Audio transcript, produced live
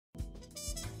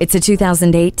It's a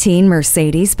 2018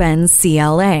 Mercedes-Benz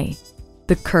CLA.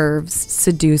 The curves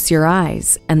seduce your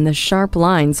eyes, and the sharp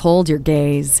lines hold your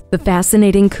gaze. The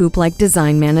fascinating coupe-like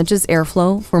design manages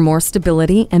airflow for more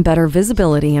stability and better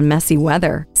visibility in messy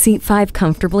weather. Seat 5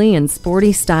 comfortably in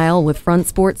sporty style with front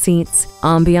sport seats,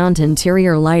 ambient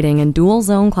interior lighting, and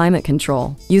dual-zone climate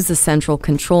control. Use the central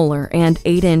controller and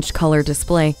 8-inch color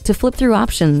display to flip through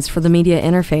options for the media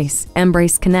interface,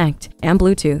 Embrace Connect, and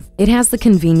Bluetooth. It has the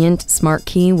convenient smart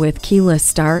key with keyless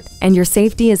start, and your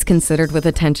safety is considered with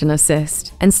attention assist.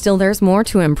 And still there's more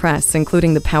to impress,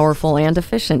 including the powerful and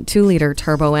efficient 2-liter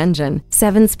turbo engine,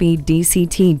 7-speed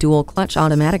DCT dual-clutch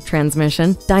automatic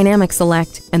transmission, dynamic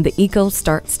select, and the Eco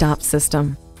Start-Stop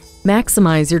system.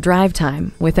 Maximize your drive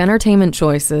time with entertainment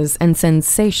choices and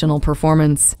sensational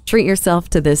performance. Treat yourself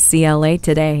to this CLA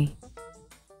today.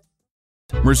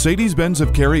 Mercedes-Benz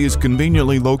of Cary is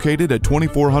conveniently located at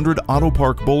 2400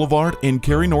 AutoPark Boulevard in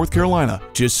Cary, North Carolina,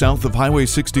 just south of Highway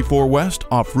 64 West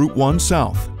off Route 1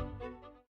 South.